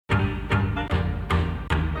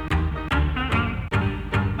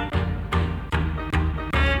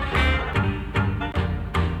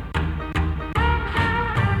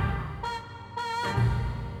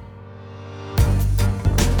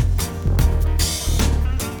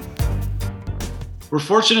We're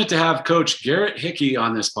fortunate to have Coach Garrett Hickey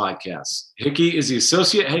on this podcast. Hickey is the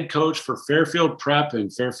associate head coach for Fairfield Prep in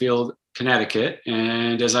Fairfield, Connecticut.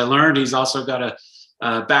 And as I learned, he's also got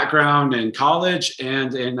a background in college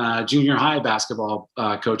and in junior high basketball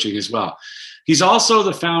coaching as well. He's also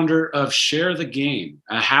the founder of Share the Game,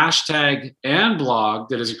 a hashtag and blog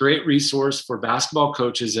that is a great resource for basketball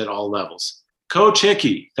coaches at all levels. Coach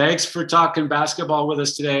Hickey, thanks for talking basketball with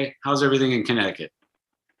us today. How's everything in Connecticut?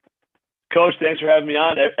 Coach, thanks for having me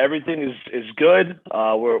on. Everything is good.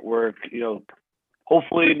 We're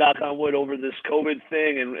hopefully, knock on wood, over this COVID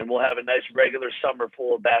thing, and we'll have a nice regular summer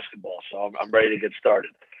full of basketball. So I'm ready to get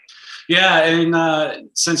started. Yeah, and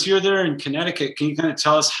since you're there in Connecticut, can you kind of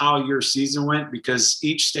tell us how your season went? Because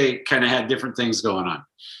each state kind of had different things going on.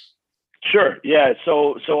 Sure. Yeah.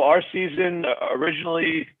 So our season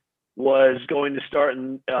originally was going to start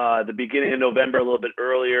in the beginning of November, a little bit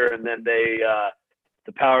earlier, and then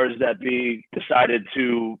the powers that be decided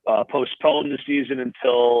to postpone the season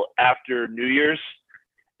until after New Year's.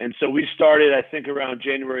 And so we started, I think, around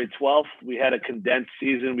January 12th. We had a condensed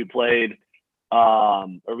season. We played,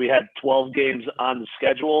 we had 12 games on the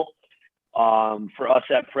schedule. For us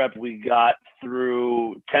at Prep, we got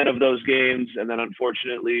through 10 of those games. And then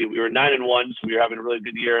unfortunately, we were 9-1, so we were having a really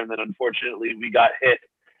good year. And then unfortunately, we got hit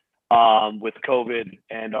with COVID,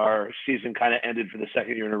 and our season kind of ended for the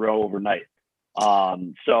second year in a row overnight.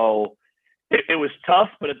 So it was tough,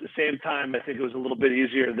 but at the same time, I think it was a little bit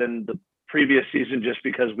easier than the previous season, just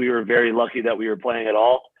because we were very lucky that we were playing at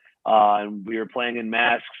all. And we were playing in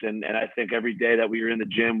masks. And I think every day that we were in the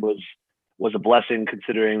gym was a blessing,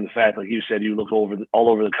 considering the fact, like you said, you look all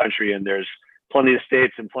over the country, and there's plenty of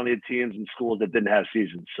states and plenty of teams and schools that didn't have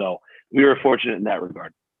seasons. So we were fortunate in that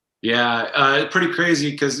regard. Yeah, pretty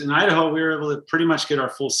crazy, because in Idaho, we were able to pretty much get our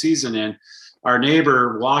full season in. Our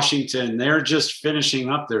neighbor, Washington, they're just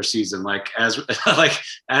finishing up their season today.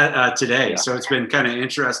 Yeah. So it's been kind of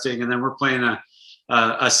interesting. And then we're playing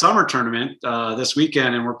a summer tournament this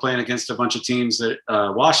weekend, and we're playing against a bunch of teams that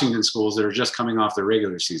Washington schools that are just coming off their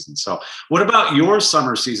regular season. So what about your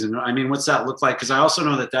summer season? I mean, what's that look like? Because I also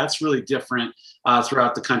know that that's really different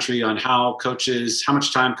throughout the country on how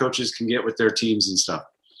much time coaches can get with their teams and stuff.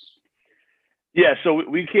 Yeah, so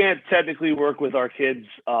we can't technically work with our kids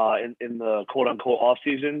in the quote unquote off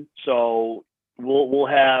season. So we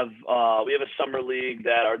have a summer league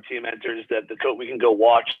that our team enters that we can go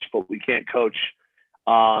watch, but we can't coach.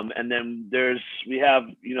 And then we have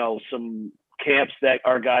some camps that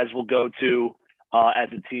our guys will go to as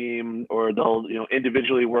a team, or they'll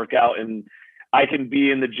individually work out. And I can be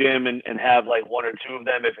in the gym and have like one or two of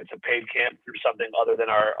them if it's a paid camp or something other than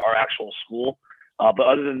our actual school. But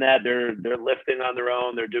other than that, they're lifting on their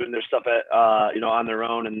own. They're doing their stuff on their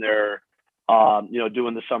own, and they're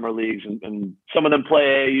doing the summer leagues. And some of them play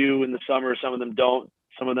AAU in the summer. Some of them don't.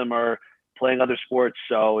 Some of them are playing other sports.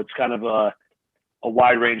 So it's kind of a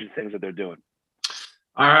wide range of things that they're doing.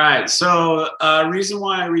 All right. So reason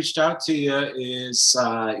why I reached out to you is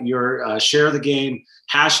your Share the Game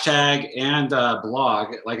hashtag and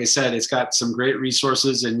blog. Like I said, it's got some great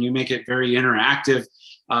resources, and you make it very interactive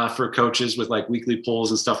for coaches with like weekly polls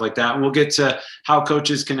and stuff like that. And we'll get to how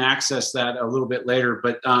coaches can access that a little bit later.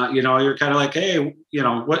 But, you're kind of like, hey,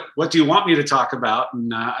 what do you want me to talk about?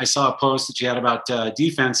 And I saw a post that you had about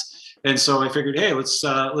defense. And so I figured, hey, let's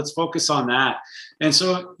focus on that. And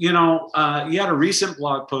so, you had a recent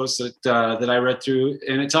blog post that I read through,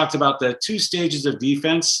 and it talked about the 2 stages of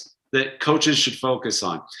defense that coaches should focus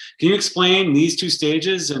on. Can you explain these 2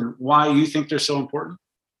 stages and why you think they're so important?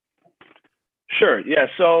 Sure. Yeah.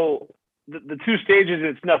 So the 2 stages,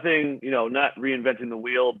 it's nothing, not reinventing the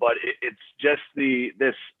wheel, but it's just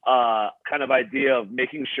this kind of idea of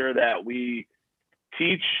making sure that we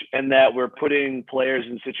teach and that we're putting players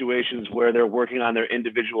in situations where they're working on their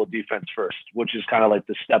individual defense first, which is kind of like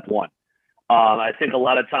the step one. I think a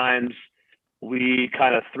lot of times we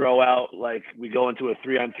kind of throw out, like we go into a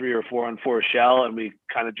 3-on-3 or 4-on-4 shell, and we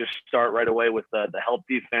kind of just start right away with the help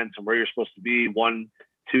defense and where you're supposed to be 1,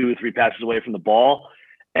 2, 3 passes away from the ball.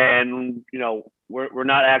 And, we're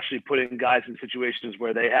not actually putting guys in situations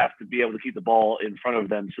where they have to be able to keep the ball in front of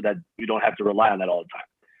them so that you don't have to rely on that all the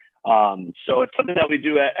time. So it's something that we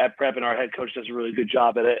do at Prep, and our head coach does a really good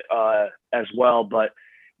job at it as well. But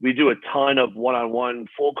we do a ton of one-on-one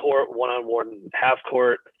full court, one-on-one half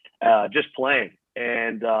court, just playing.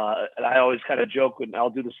 And I always kind of joke, and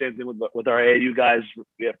I'll do the same thing with our AAU guys.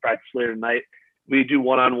 We have practice later tonight. We do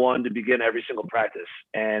one-on-one to begin every single practice.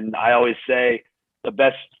 And I always say the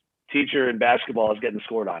best teacher in basketball is getting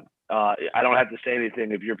scored on. I don't have to say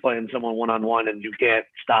anything. If you're playing someone one-on-one and you can't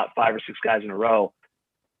stop 5 or 6 guys in a row,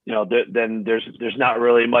 then there's not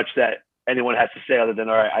really much that anyone has to say other than,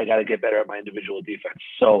 all right, I got to get better at my individual defense.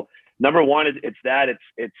 So number one,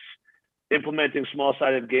 it's implementing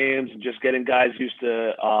small-sided games and just getting guys used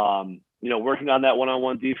to, working on that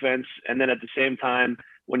one-on-one defense. And then at the same time,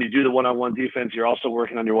 when you do the one-on-one defense, you're also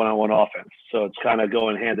working on your one-on-one offense. So it's kind of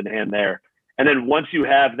going hand in hand there. And then once you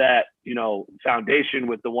have that, foundation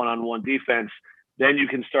with the one-on-one defense, then you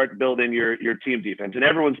can start building your team defense. And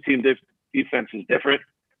everyone's team defense is different.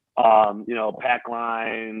 Pack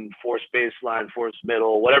line, force baseline, force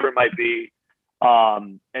middle, whatever it might be.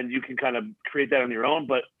 And you can kind of create that on your own.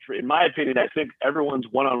 But in my opinion, I think everyone's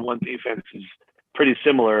one-on-one defense is pretty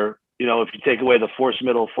similar. If you take away the force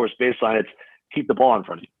middle, force baseline, it's keep the ball in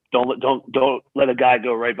front of you. Don't let a guy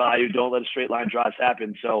go right by you. Don't let a straight line draws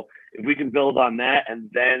happen. So if we can build on that, and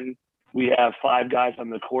then we have 5 guys on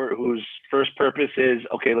the court whose first purpose is,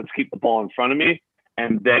 okay, let's keep the ball in front of me,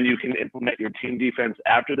 and then you can implement your team defense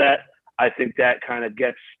after that. I think that kind of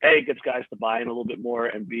gets guys to buy in a little bit more,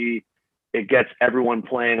 and B, it gets everyone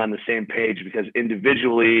playing on the same page, because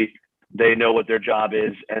individually they know what their job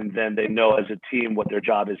is, and then they know as a team what their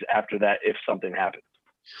job is after that if something happens.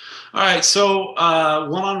 All right. So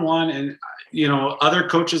one-on-one, and, other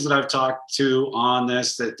coaches that I've talked to on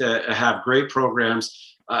this that have great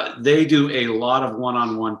programs, they do a lot of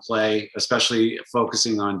one-on-one play, especially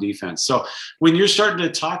focusing on defense. So when you're starting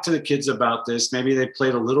to talk to the kids about this, maybe they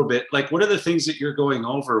played a little bit, like, what are the things that you're going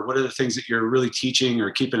over? What are the things that you're really teaching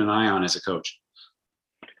or keeping an eye on as a coach?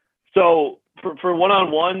 So for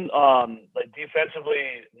one-on-one, like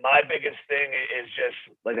defensively, my biggest thing is just,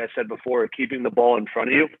 like I said before, keeping the ball in front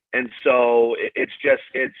of you. And so it's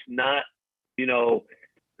not,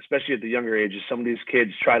 especially at the younger ages, some of these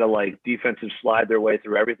kids try to like defensive slide their way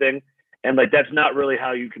through everything. And like, that's not really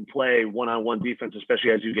how you can play one-on-one defense,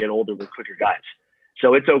 especially as you get older with quicker guys.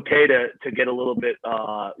 So it's okay to get a little bit,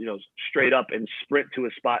 straight up and sprint to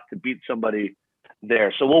a spot to beat somebody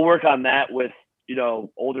there. So we'll work on that with,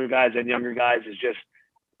 older guys and younger guys, is just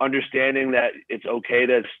understanding that it's okay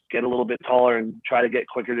to get a little bit taller and try to get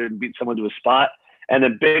quicker to beat someone to a spot. And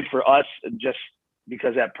then big for us, just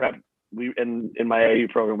because at prep, we in my AU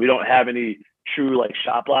program, we don't have any true like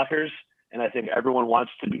shot blockers. And I think everyone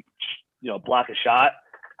wants to, block a shot.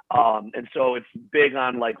 And so it's big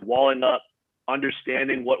on like walling up,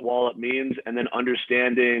 understanding what wall up means, and then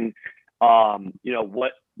understanding,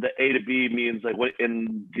 what the A to B means, like what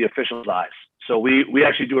in the official's eyes. So we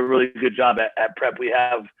actually do a really good job at prep. We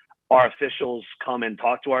have our officials come and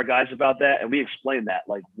talk to our guys about that, and we explain that,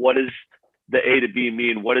 like, what does the A to B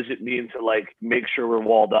mean? What does it mean to like make sure we're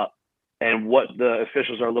walled up, and what the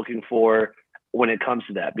officials are looking for when it comes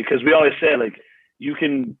to that? Because we always say, like, you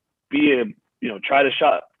can be try to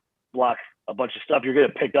shot block a bunch of stuff, you're going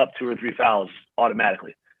to pick up 2 or 3 fouls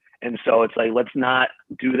automatically. And so it's like, let's not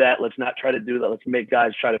do that. Let's not try to do that. Let's make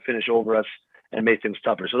guys try to finish over us and make things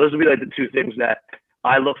tougher. So those would be like the 2 things that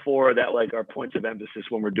I look for that like are points of emphasis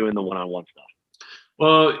when we're doing the one-on-one stuff.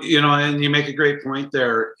 Well, and you make a great point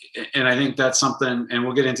there. And I think that's something, and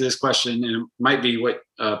we'll get into this question, and it might be what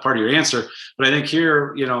part of your answer, but I think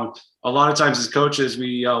here, a lot of times as coaches, we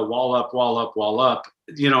yell wall up, wall up, wall up,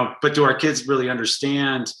 but do our kids really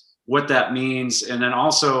understand what that means? And then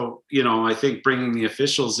also, I think bringing the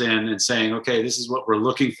officials in and saying, okay, this is what we're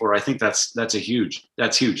looking for. I think that's huge.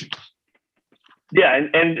 Yeah.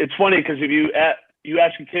 And it's funny because if you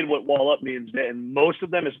ask a kid what wall up means, and most of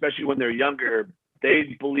them, especially when they're younger,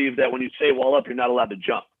 they believe that when you say wall up, you're not allowed to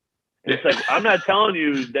jump. And it's like, I'm not telling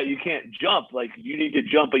you that you can't jump. Like, you need to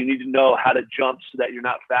jump, but you need to know how to jump so that you're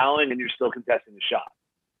not fouling and you're still contesting the shot.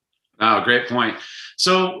 Oh, great point.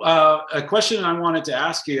 So a question I wanted to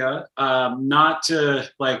ask you, not to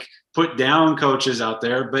like put down coaches out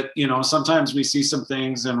there, but, sometimes we see some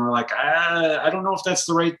things and we're like, I don't know if that's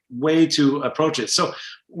the right way to approach it. So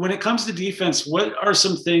when it comes to defense, what are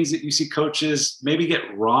some things that you see coaches maybe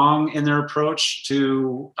get wrong in their approach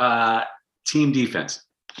to team defense?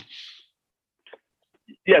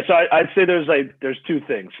 Yeah, so I'd say there's 2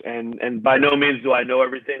 things, and by no means do I know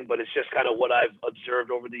everything, but it's just kind of what I've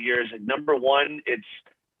observed over the years. And number one, it's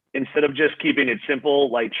instead of just keeping it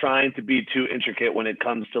simple, like trying to be too intricate when it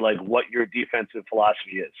comes to like what your defensive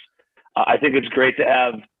philosophy is. I think it's great to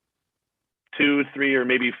have 2, 3, or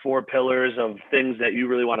maybe 4 pillars of things that you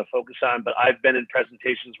really want to focus on. But I've been in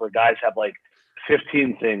presentations where guys have like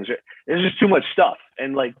 15 things. There's just too much stuff,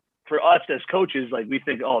 and like for us as coaches, like we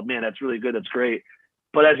think, oh man, that's really good, that's great.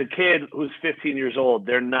 But as a kid who's 15 years old,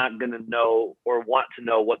 they're not going to know or want to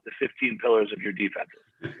know what the 15 pillars of your defense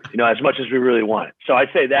is, as much as we really want it. So I'd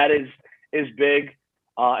say that is big.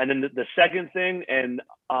 And then the second thing, and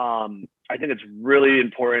I think it's really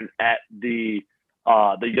important at the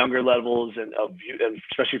the younger levels and and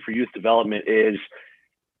especially for youth development is,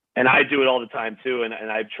 and I do it all the time too, and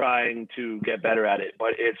I'm trying to get better at it,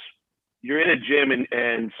 but you're in a gym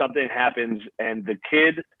and something happens and the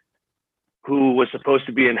kid who was supposed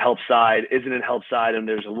to be in help side isn't in help side and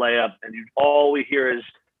there's a layup and all we hear is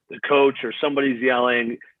the coach or somebody's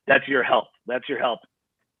yelling, that's your help. That's your help.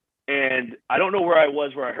 And I don't know where I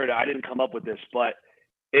was where I heard it. I didn't come up with this, but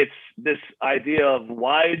it's this idea of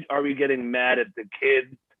why are we getting mad at the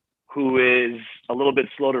kid who is a little bit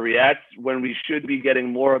slow to react when we should be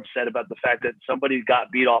getting more upset about the fact that somebody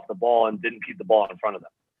got beat off the ball and didn't keep the ball in front of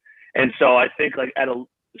them. And so I think like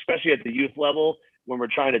especially at the youth level, when we're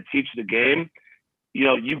trying to teach the game,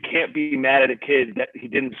 you can't be mad at a kid that he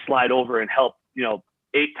didn't slide over and help,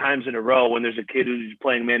 8 times in a row when there's a kid who's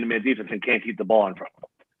playing man-to-man defense and can't keep the ball in front of him.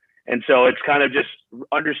 And so it's kind of just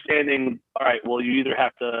understanding, all right, well, you either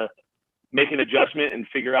have to make an adjustment and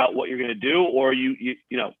figure out what you're going to do, or you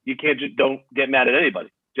can't just don't get mad at anybody.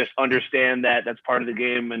 Just understand that that's part of the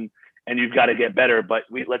game and you've got to get better. But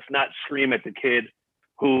let's not scream at the kid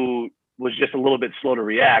who was just a little bit slow to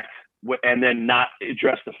react and then not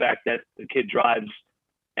address the fact that the kid drives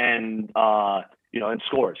and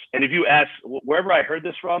scores. And if you ask wherever I heard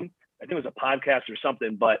this from, I think it was a podcast or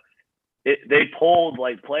something, but they polled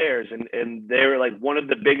like players and they were like, one of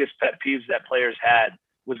the biggest pet peeves that players had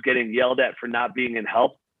was getting yelled at for not being in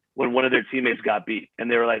help when one of their teammates got beat.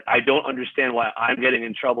 And they were like, I don't understand why I'm getting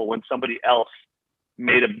in trouble when somebody else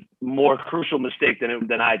made a more crucial mistake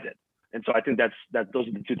than I did. And so I think those are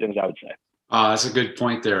the two things I would say. That's a good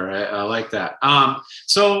point there. I like that.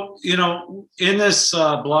 So, in this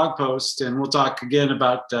blog post, and we'll talk again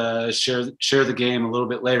about share the game a little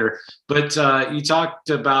bit later, but you talked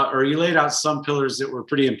about, or you laid out some pillars that were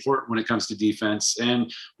pretty important when it comes to defense.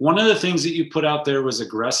 And one of the things that you put out there was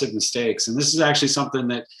aggressive mistakes. And this is actually something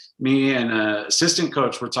that me and an assistant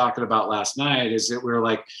coach were talking about last night, is that we were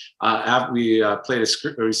like, we played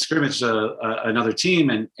a scrimmage another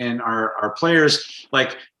team and our players,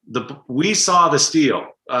 like, we saw the steal,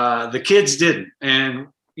 the kids didn't, and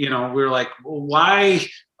we were like, well, why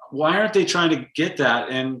aren't they trying to get that?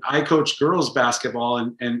 And I coach girls basketball,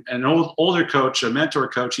 and an older coach, a mentor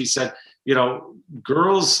coach, he said,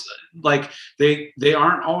 girls, like, they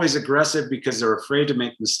aren't always aggressive because they're afraid to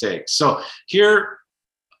make mistakes. So here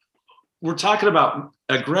we're talking about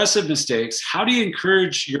aggressive mistakes. How do you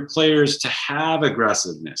encourage your players to have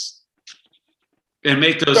aggressiveness and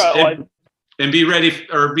make those and be ready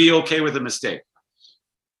or be okay with a mistake?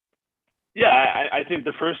 Yeah, I think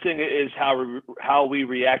the first thing is how we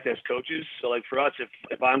react as coaches. So like for us,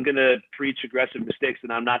 if I'm going to preach aggressive mistakes,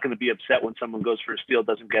 then I'm not going to be upset when someone goes for a steal,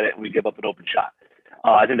 doesn't get it, and we give up an open shot.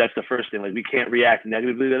 I think that's the first thing. Like, we can't react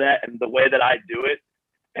negatively to that. And the way that I do it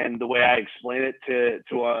and the way I explain it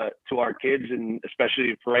to our kids, and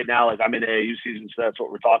especially for right now, like, I'm in AAU season, so that's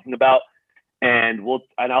what we're talking about. And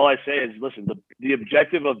all I say is, listen, the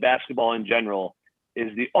objective of basketball in general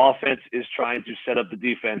is the offense is trying to set up the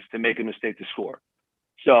defense to make a mistake to score.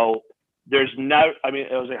 So I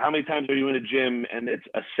was like, how many times are you in a gym and it's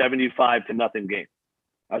a 75-0 game?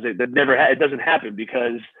 I was like, it doesn't happen,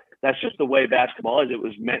 because that's just the way basketball is. It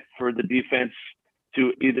was meant for the defense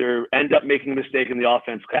to either end up making a mistake and the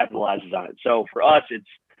offense capitalizes on it. So for us,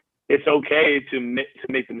 it's okay to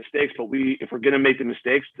make the mistakes, but if we're going to make the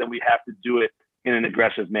mistakes, then we have to do it in an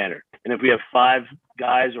aggressive manner. And if we have 5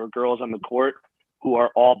 guys or girls on the court who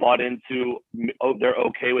are all bought into, they're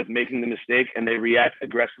okay with making the mistake and they react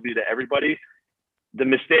aggressively to everybody, the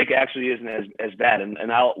mistake actually isn't as bad. And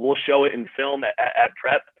we'll show it in film at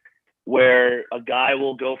prep, where a guy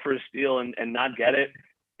will go for a steal and not get it.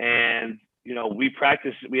 And, we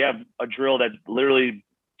practice, we have a drill that literally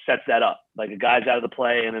sets that up. Like, a guy's out of the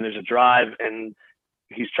play and then there's a drive and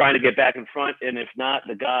he's trying to get back in front. And if not,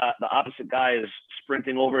 the opposite guy is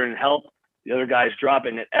sprinting over and help. The other guy's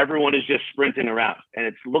dropping it. Everyone is just sprinting around, and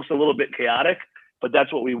it looks a little bit chaotic, but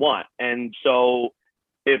that's what we want. And so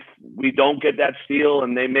if we don't get that steal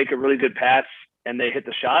and they make a really good pass and they hit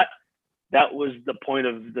the shot, that was the point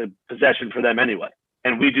of the possession for them anyway.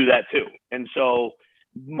 And we do that too. And so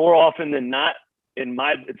more often than not,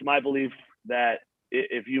 it's my belief that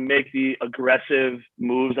if you make the aggressive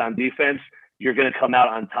moves on defense, you're going to come out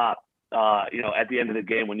on top, at the end of the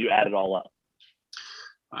game when you add it all up.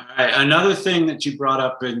 All right. Another thing that you brought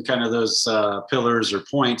up in kind of those pillars or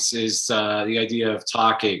points is the idea of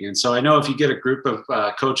talking. And so I know if you get a group of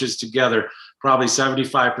coaches together, probably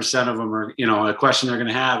 75% of them are, a question they're going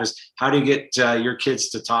to have is, how do you get your kids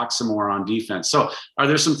to talk some more on defense? So are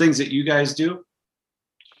there some things that you guys do?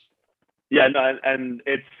 Yeah, no, and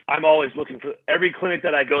I'm always looking for every clinic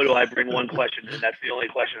that I go to. I bring one question, and that's the only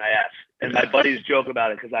question I ask. And my buddies joke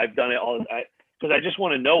about it because I've done it because I just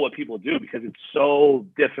want to know what people do, because it's so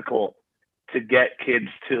difficult to get kids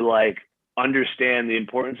to like understand the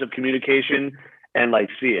importance of communication and like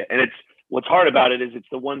see it. And what's hard about it is it's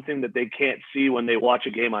the one thing that they can't see when they watch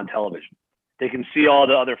a game on television. They can see all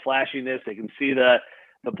the other flashiness, they can see the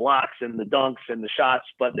blocks and the dunks and the shots,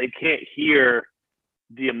 but they can't hear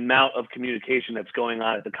the amount of communication that's going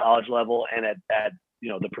on at the college level and at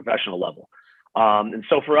the professional level. And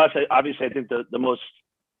so for us, obviously, I think the most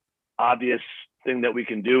obvious thing that we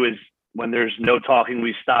can do is when there's no talking,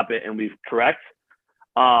 we stop it and we correct.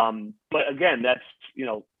 But again, that's,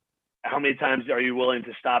 how many times are you willing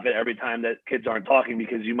to stop it every time that kids aren't talking,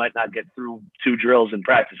 because you might not get through 2 drills in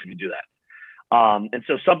practice if you do that. And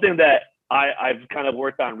so something that I've kind of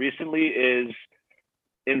worked on recently is,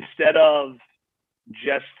 instead of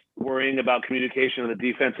just worrying about communication on the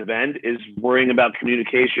defensive end, is worrying about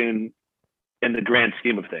communication in the grand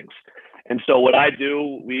scheme of things. And so what I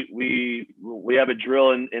do, we have a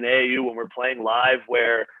drill in AAU when we're playing live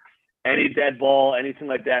where any dead ball, anything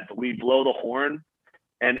like that, we blow the horn,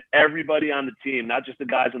 and everybody on the team, not just the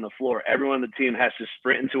guys on the floor, everyone on the team has to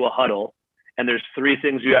sprint into a huddle. And there's 3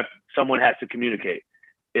 things someone has to communicate.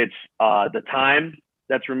 It's the time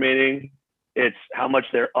that's remaining, it's how much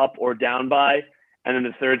they're up or down by, and then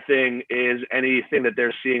the third thing is anything that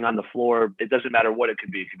they're seeing on the floor. It doesn't matter what it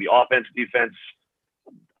could be. It could be offense, defense,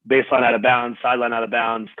 baseline out of bounds, sideline out of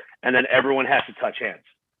bounds, and then everyone has to touch hands.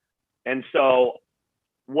 And so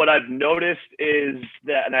what I've noticed is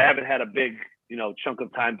that, and I haven't had a big, chunk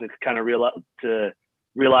of time to kind of realize the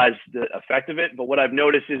effect of it, but what I've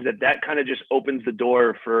noticed is that kind of just opens the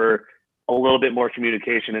door for a little bit more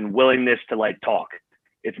communication and willingness to like talk.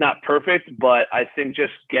 It's not perfect, but I think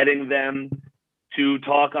just getting them to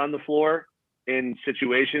talk on the floor in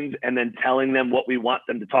situations and then telling them what we want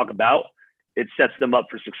them to talk about, it sets them up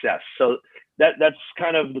for success. So that's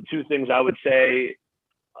kind of the 2 things I would say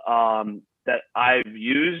that I've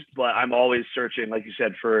used, but I'm always searching, like you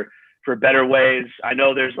said, for better ways. I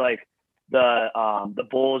know there's like the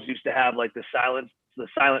Bulls used to have like the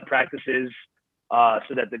silent practices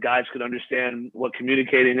so that the guys could understand what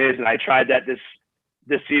communicating is. And I tried that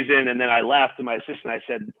this season, and then I laughed to my assistant. I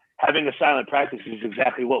said, having a silent practice is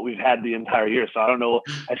exactly what we've had the entire year. So I don't know.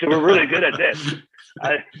 I said, we're really good at this.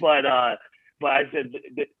 But I said,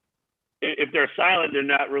 if they're silent, they're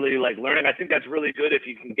not really like learning. I think that's really good if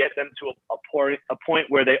you can get them to a point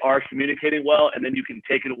where they are communicating well, and then you can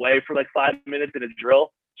take it away for like 5 minutes in a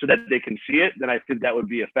drill so that they can see it. Then I think that would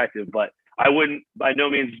be effective. But I wouldn't, by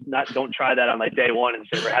no means, don't try that on like day 1 and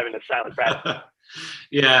say we're having a silent practice.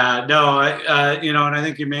 Yeah, no, and I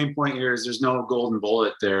think your main point here is there's no golden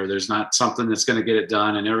bullet there. There's not something that's going to get it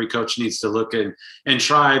done, and every coach needs to look and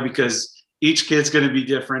try, because each kid's going to be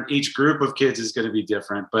different. Each group of kids is going to be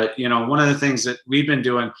different. But, one of the things that we've been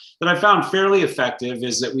doing that I found fairly effective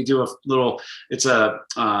is that we do it's a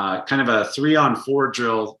kind of a 3-on-4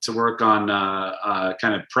 drill to work on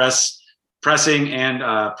kind of pressing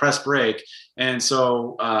and press break. And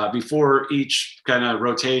so before each kind of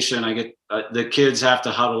rotation, I get the kids have to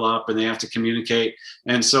huddle up and they have to communicate.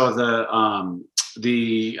 And so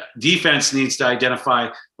the defense needs to identify,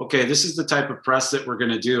 okay, this is the type of press that we're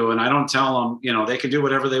going to do. And I don't tell them, they can do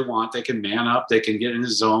whatever they want. They can man up, they can get in the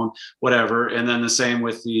zone, whatever. And then the same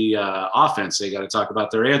with the offense. They got to talk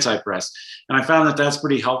about their anti-press. And I found that that's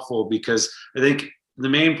pretty helpful, because I think the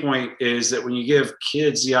main point is that when you give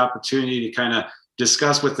kids the opportunity to kind of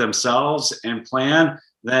discuss with themselves and plan,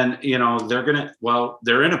 then,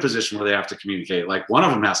 they're in a position where they have to communicate. Like one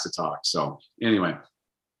of them has to talk. So anyway.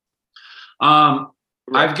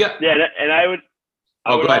 I've got, and I would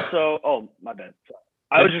go ahead. Also, my bad.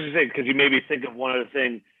 I was just gonna say, because you made me think of one other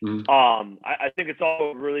thing. Mm-hmm. I think it's also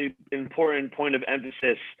a really important point of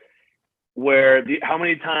emphasis where how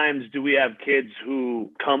many times do we have kids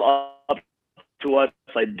who come up to us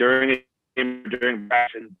like during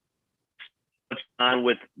practice and on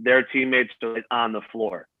with their teammates on the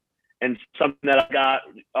floor. And something that I got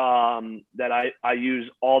that I use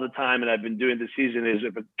all the time and I've been doing this season is,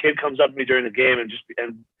 if a kid comes up to me during the game and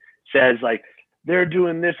says like, they're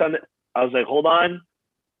doing this on the, I was like, hold on,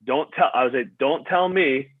 don't tell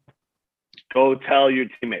me, go tell your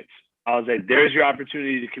teammates. I was like, there's your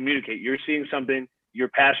opportunity to communicate. You're seeing something, you're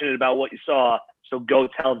passionate about what you saw, so go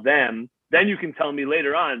tell them. Then you can tell me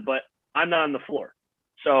later on, but I'm not on the floor.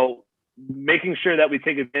 So making sure that we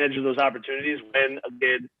take advantage of those opportunities when a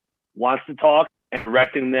kid wants to talk and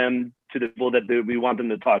directing them to the people that we want them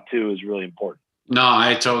to talk to is really important. No,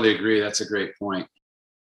 I totally agree. That's a great point.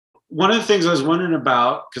 one of the things I was wondering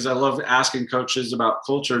about, because I love asking coaches about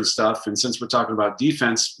culture and stuff, and since we're talking about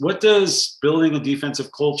defense, what does building a defensive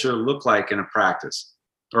culture look like in a practice,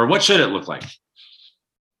 or what should it look like?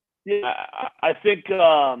 Yeah, I think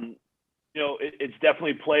it's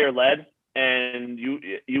definitely player led, and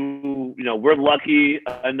we're lucky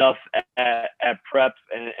enough at prep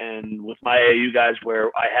and with my AAU guys where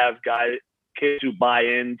I have kids who buy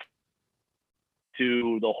in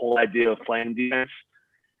to the whole idea of playing defense.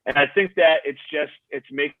 And I think that it's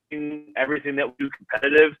making everything that we do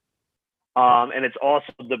competitive. And it's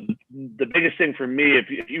also the biggest thing for me,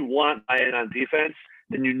 if you want buy-in on defense,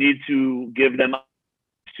 then you need to give them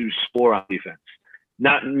to score on defense.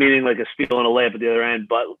 Not meaning like a steal and a layup at the other end,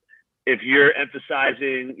 but if you're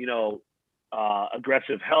emphasizing,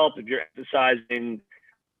 aggressive help, if you're emphasizing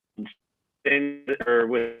or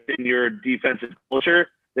within your defensive culture,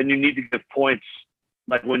 then you need to give points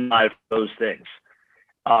like win by those things.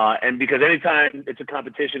 And because anytime it's a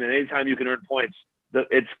competition and anytime you can earn points,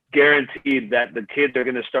 it's guaranteed that the kids are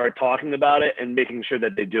going to start talking about it and making sure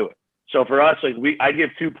that they do it. So for us, I give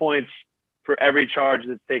 2 points for every charge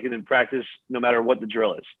that's taken in practice, no matter what the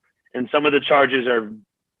drill is. And some of the charges are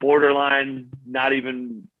borderline, not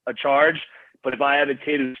even a charge. But if I have a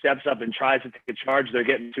kid who steps up and tries to take a charge, they're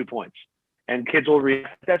getting 2 points. And kids will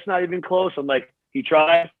react, that's not even close. I'm like, he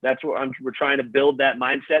tried. That's what we're trying to build that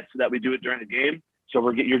mindset so that we do it during the game. So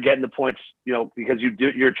you're getting the points, because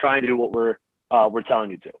you're trying to do what we're telling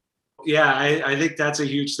you to. Yeah, I think that's a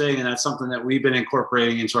huge thing, and that's something that we've been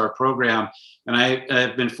incorporating into our program. And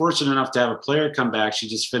I've been fortunate enough to have a player come back. She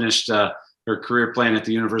just finished her career playing at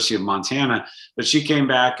the University of Montana, but she came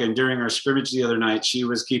back, and during our scrimmage the other night, she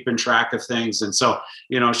was keeping track of things. And so,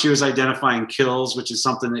 she was identifying kills, which is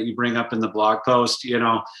something that you bring up in the blog post,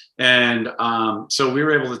 and so we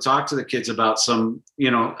were able to talk to the kids about some,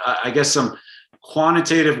 I guess some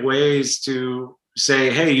quantitative ways to say,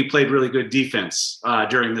 hey, you played really good defense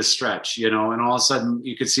during this stretch, and all of a sudden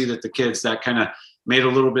you could see that the kids, that kind of made a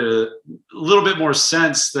little bit more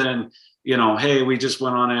sense than, hey, we just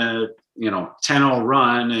went on a 10-0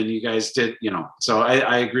 run and you guys did, so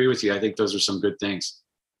I agree with you. I think those are some good things.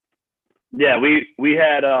 Yeah, we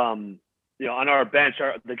had on our bench,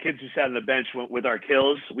 the kids who sat on the bench with our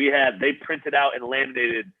kills, they printed out and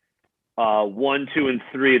laminated 1, 2, and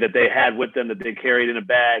 3 that they had with them that they carried in a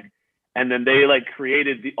bag. And then they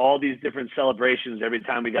created all these different celebrations every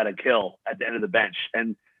time we got a kill at the end of the bench.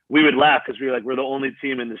 And we would laugh because we're the only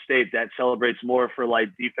team in the state that celebrates more for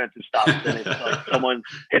defensive stops than if someone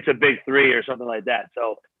hits a big 3 or something like that.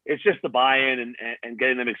 So it's just the buy-in and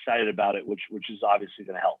getting them excited about it, which is obviously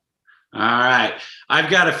going to help. All right.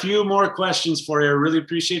 I've got a few more questions for you. I really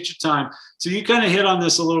appreciate your time. So you kind of hit on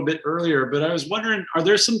this a little bit earlier, but I was wondering, are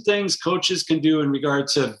there some things coaches can do in regard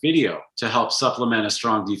to video to help supplement a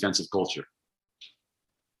strong defensive culture?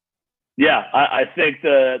 Yeah, I think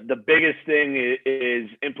the biggest thing is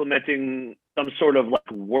implementing some sort of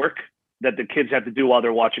work that the kids have to do while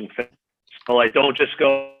they're watching film. So don't just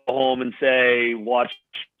go home and say, watch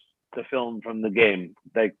the film from the game.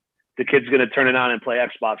 The kid's going to turn it on and play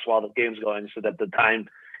Xbox while the game's going so that the time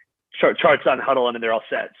charts on Huddle and they're all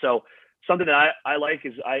set. So something that I like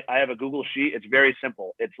is I have a Google Sheet. It's very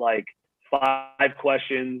simple. It's 5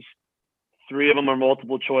 questions. 3 of them are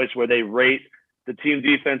multiple choice where they rate the team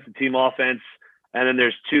defense, the team offense. And then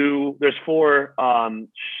there's 4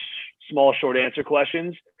 small short answer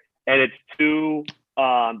questions. And it's 2,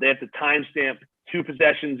 they have to timestamp 2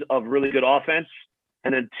 possessions of really good offense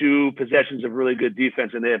and then 2 possessions of really good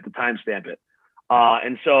defense, and they have to timestamp it.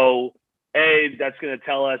 And so, that's going to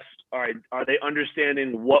tell us, all right, are they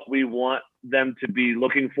understanding what we want them to be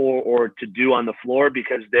looking for or to do on the floor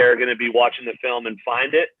because they're going to be watching the film and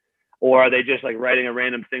find it? Or are they just writing a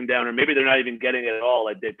random thing down, or maybe they're not even getting it at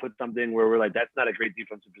all? They put something where we're that's not a great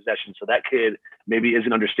defensive possession. So that kid maybe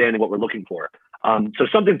isn't understanding what we're looking for. So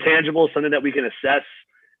something tangible, something that we can assess,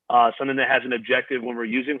 something that has an objective when we're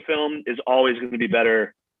using film is always going to be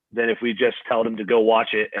better than if we just tell them to go watch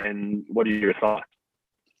it. And what are your thoughts?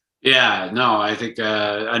 Yeah, no, I think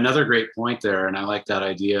another great point there. And I like that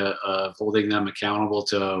idea of holding them accountable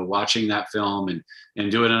to watching that film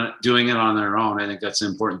and doing it on their own. I think that's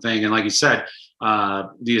an important thing. And like you said,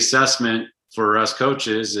 the assessment for us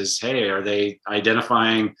coaches is, hey, are they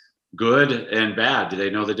identifying good and bad? Do they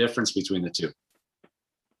know the difference between the 2?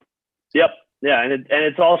 Yep. Yeah, and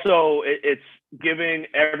it's also it's giving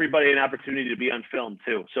everybody an opportunity to be on film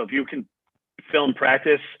too. So if you can film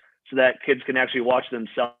practice so that kids can actually watch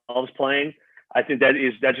themselves playing, I think that's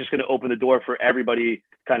just going to open the door for everybody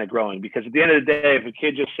kind of growing. Because at the end of the day, if a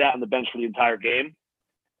kid just sat on the bench for the entire game,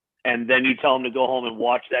 and then you tell them to go home and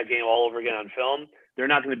watch that game all over again on film, they're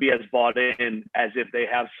not going to be as bought in as if they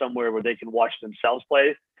have somewhere where they can watch themselves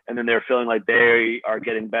play, and then they're feeling like they are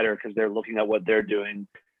getting better because they're looking at what they're doing,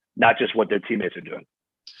 not just what their teammates are doing.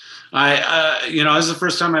 This is the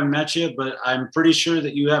first time I met you, but I'm pretty sure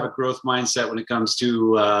that you have a growth mindset when it comes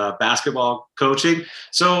to basketball coaching.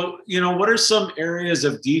 So, what are some areas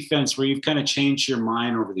of defense where you've kind of changed your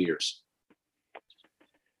mind over the years?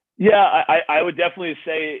 Yeah, I would definitely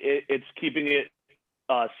say it's keeping it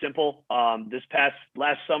simple.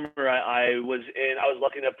 Last summer, I was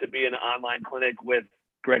lucky enough to be in an online clinic with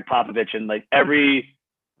Greg Popovich, and like every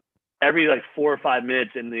like 4 or 5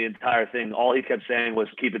 minutes in the entire thing, all he kept saying was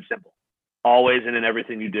keep it simple, always and in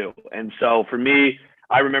everything you do. And so for me,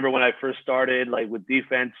 I remember when I first started, like with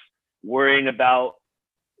defense, worrying about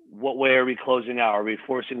what way are we closing out? Are we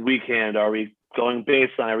forcing weak hand? Are we going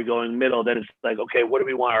baseline? Are we going middle? Then it's like, okay, what do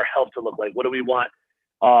we want our help to look like? What do we want?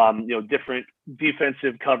 Different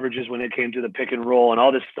defensive coverages when it came to the pick and roll and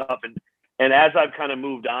all this stuff. And as I've kind of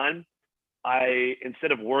moved on,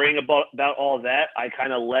 instead of worrying about all of that, I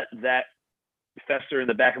kind of let that fester in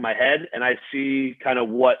the back of my head, and I see kind of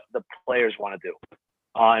what the players want to do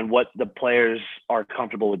and what the players are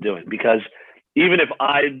comfortable with doing. Because even if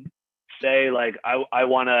I say like I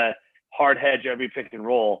want to hard hedge every pick and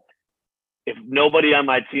roll, if nobody on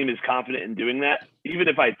my team is confident in doing that, even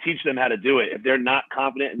if I teach them how to do it, if they're not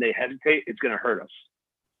confident and they hesitate, it's going to hurt us.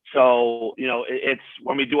 So, it's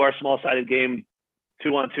when we do our small-sided game,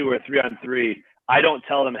 2-on-2 or 3-on-3, I don't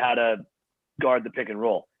tell them how to guard the pick and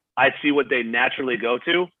roll. I see what they naturally go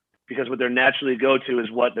to, because what they're naturally go to is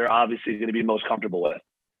what they're obviously going to be most comfortable with.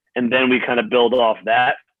 And then we kind of build off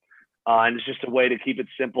that. And it's just a way to keep it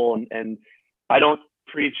simple. And I don't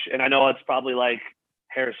preach, and I know it's probably like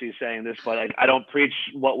heresy saying this, but I don't preach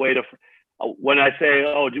what way to, when I say,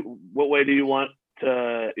 what way do you want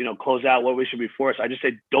to, close out, what way should we force? I just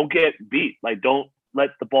say, don't get beat. Like, don't let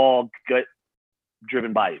the ball get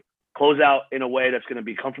driven by you. Close out in a way that's going to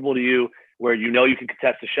be comfortable to you, where you can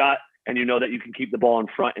contest the shot and that you can keep the ball in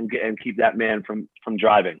front and keep that man from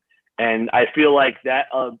driving. And I feel like that,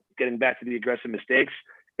 getting back to the aggressive mistakes,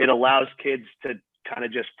 it allows kids to kind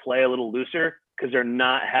of just play a little looser, because they're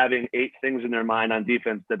not having 8 things in their mind on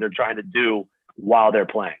defense that they're trying to do while they're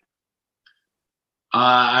playing.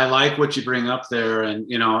 I like what you bring up there. And,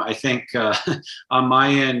 I think on my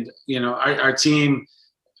end, our team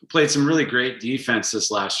played some really great defense this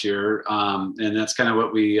last year. And that's kind of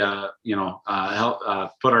what we, help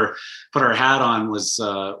put our hat on was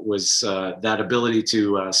that ability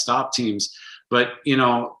to stop teams. But,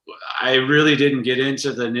 I really didn't get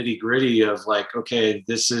into the nitty gritty of like, okay,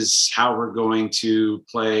 this is how we're going to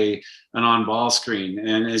play an on-ball screen.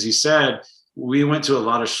 And as you said, we went to a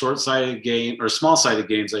lot of short-sided small-sided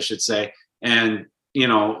games, I should say, and,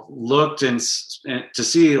 looked and to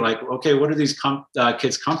see like, okay, what are these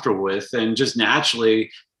kids comfortable with? And just naturally,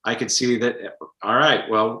 I could see that, all right,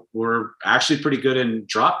 well, we're actually pretty good in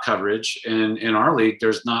drop coverage. And in our league,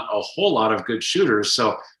 there's not a whole lot of good shooters.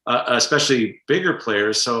 So especially bigger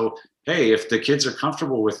players. So, hey, if the kids are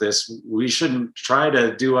comfortable with this, we shouldn't try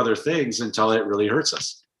to do other things until it really hurts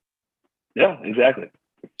us. Yeah, exactly.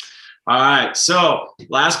 All right. So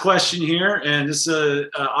last question here, and this is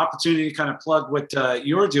an opportunity to kind of plug what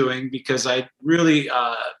you're doing, because I really,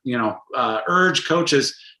 urge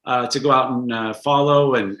coaches to go out and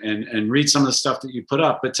follow and read some of the stuff that you put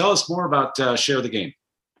up. But tell us more about Share the Game.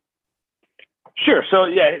 Sure. So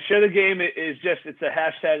yeah, Share the Game is it's a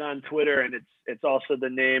hashtag on Twitter, and it's also the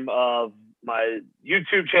name of my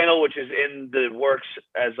YouTube channel, which is in the works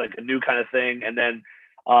as like a new kind of thing, and then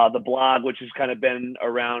the blog, which has kind of been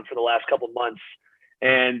around for the last couple of months.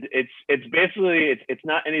 And it's basically it's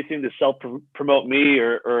not anything to self promote me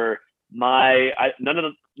or not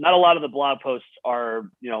a lot of the blog posts are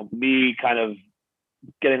me kind of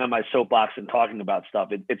getting on my soapbox and talking about stuff.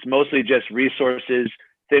 It's mostly just resources,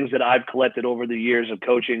 things that I've collected over the years of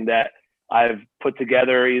coaching that I've put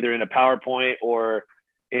together either in a PowerPoint or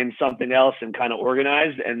in something else and kind of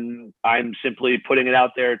organized. And I'm simply putting it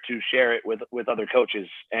out there to share it with other coaches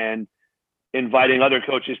and inviting other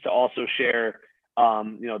coaches to also share,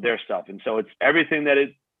 their stuff. And so it's everything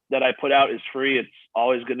that I put out is free. It's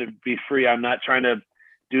always going to be free. I'm not trying to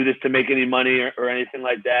do this to make any money or anything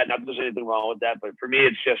like that. Not that there's anything wrong with that, but for me,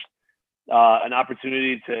 it's just an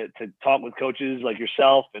opportunity to talk with coaches like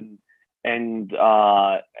yourself. And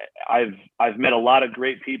I've met a lot of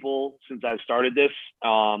great people since I've started this.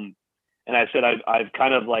 And I said, I've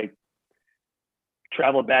kind of like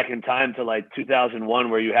traveled back in time to like 2001,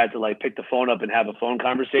 where you had to like pick the phone up and have a phone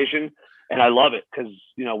conversation. And I love it because,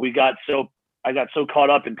 I got so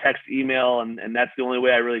caught up in text, email, and that's the only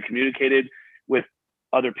way I really communicated with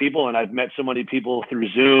other people, and I've met so many people through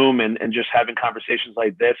Zoom and just having conversations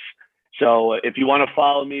like this. So if you want to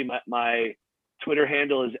follow me, my Twitter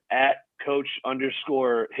handle is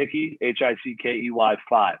 @coach_Hickey, HICKEY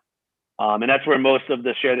 5. And that's where most of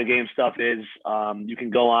the Share the Game stuff is. You can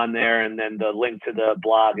go on there, and then the link to the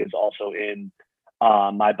blog is also in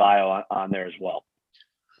my bio on there as well.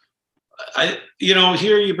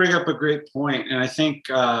 Here you bring up a great point. And I think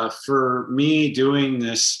for me doing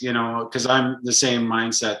this, because I'm the same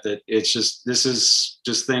mindset that this is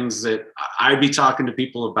just things that I'd be talking to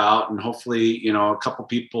people about, and hopefully, a couple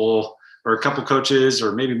people or a couple coaches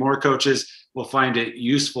or maybe more coaches will find it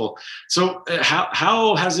useful. So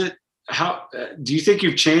how do you think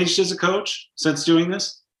you've changed as a coach since doing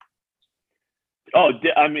this? Oh,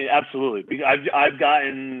 I mean, absolutely. Because I've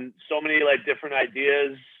gotten so many different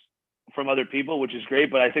ideas from other people, which is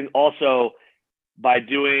great. But I think also by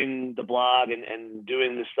doing the blog and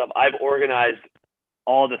doing this stuff, I've organized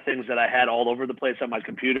all the things that I had all over the place on my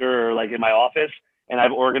computer or in my office. And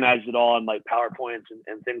I've organized it all in PowerPoints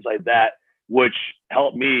and things like that, which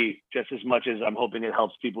helped me just as much as I'm hoping it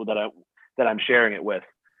helps people that I'm sharing it with.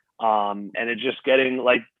 And it's just getting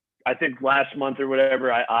I think last month or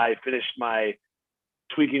whatever, I finished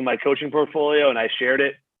tweaking my coaching portfolio, and I shared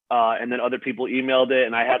it. And then other people emailed it,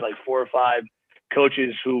 and I had 4 or 5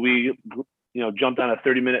 coaches who we, jumped on a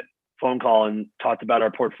 30-minute phone call and talked about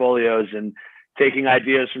our portfolios and taking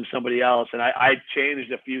ideas from somebody else. And I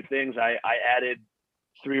changed a few things. I added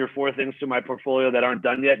 3 or 4 things to my portfolio that aren't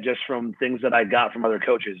done yet, just from things that I got from other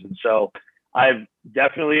coaches. And so I've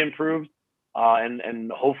definitely improved,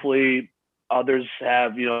 and hopefully others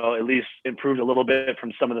have, at least improved a little bit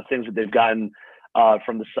from some of the things that they've gotten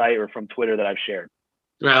from the site or from Twitter that I've shared.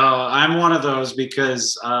 Well, I'm one of those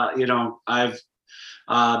because, I've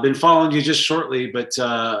been following you just shortly, but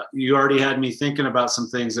you already had me thinking about some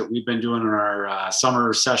things that we've been doing in our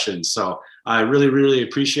summer sessions. So I really, really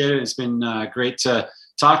appreciate it. It's been great to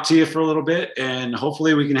talk to you for a little bit, and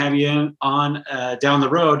hopefully we can have you on down the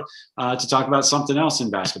road to talk about something else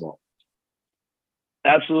in basketball.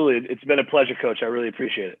 Absolutely. It's been a pleasure, Coach. I really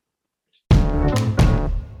appreciate it.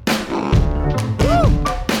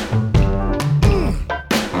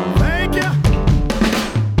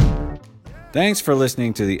 Thanks for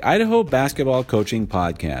listening to the Idaho Basketball Coaching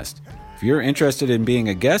Podcast. If you're interested in being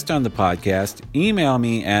a guest on the podcast, email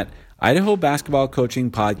me at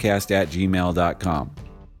idahobasketballcoachingpodcast@gmail.com.